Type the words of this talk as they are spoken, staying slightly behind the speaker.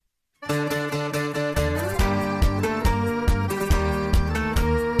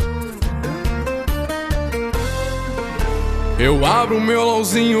Eu abro meu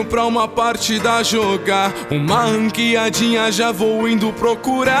LOLzinho pra uma partida jogar, uma ranqueadinha já vou indo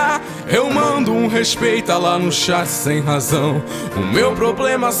procurar. Eu mando um respeita lá no chat sem razão. O meu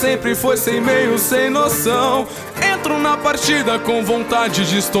problema sempre foi sem meio, sem noção. Entro na partida com vontade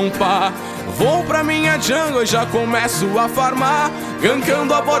de estompar. Vou pra minha jungle e já começo a farmar,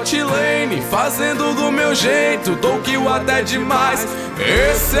 gankando a bot lane, fazendo do meu jeito, dou kill até demais.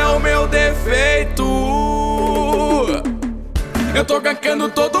 Esse é o meu defeito. Eu tô gankando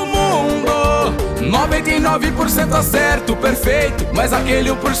todo mundo, 99% acerto, perfeito. Mas aquele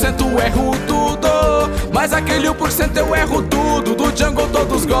 1% eu erro tudo. Mas aquele 1% eu erro tudo. Do jungle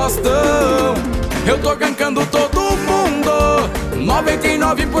todos gostam. Eu tô gankando todo mundo,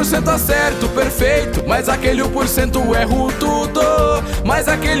 99% acerto, perfeito. Mas aquele 1% eu erro tudo. Mas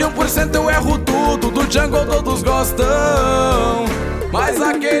aquele 1% eu erro tudo. Do jungle todos gostam. Mas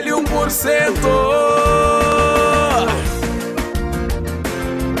aquele 1%.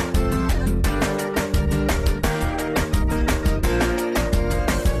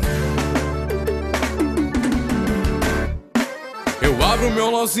 Eu abro meu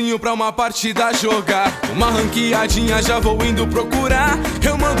LOLzinho pra uma partida jogar, uma ranqueadinha já vou indo procurar.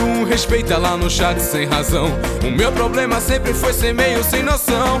 Eu mando um respeita lá no chat sem razão. O meu problema sempre foi sem meio, sem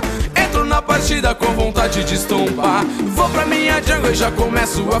noção. Entro na partida com vontade de estompar. Vou pra minha jungle e já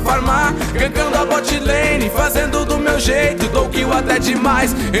começo a farmar, gankando a bot lane, fazendo do meu jeito, dou kill até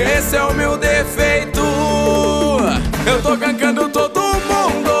demais. Esse é o meu defeito. Eu tô gankando todo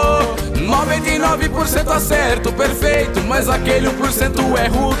mundo, 99% acerto, perfeito. Mas aquele 1% eu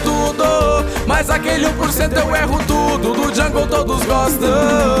erro tudo. Mas aquele 1% eu erro tudo. Do jungle todos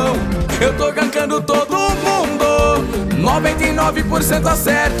gostam. Eu tô gankando todo mundo, 99%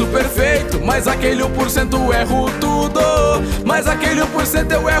 acerto, perfeito. Mas aquele 1% eu erro tudo. Mas aquele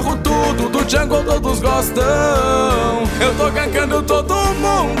 1% eu erro tudo. Do jungle todos gostam. Eu tô gankando todo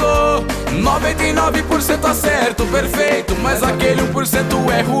mundo, 99% acerto, perfeito. Mas aquele 1%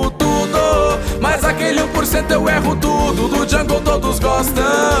 eu erro tudo. Mas aquele 1% eu erro tudo. Do jungle todos gostam.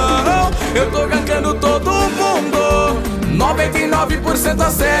 Eu tô gankando todo mundo, 99%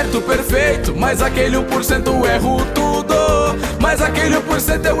 acerto, perfeito. Mas aquele 1% eu erro tudo. Mas aquele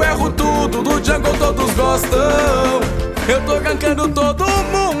 1% eu erro tudo. Do jungle todos gostam. Eu tô gankando todo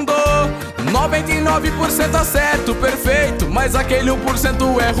mundo, 99% acerto, perfeito. Mas aquele 1%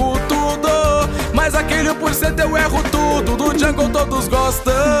 eu erro tudo. Mas aquele 1% eu erro tudo. Do jungle todos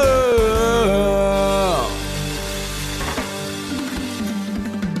gostam.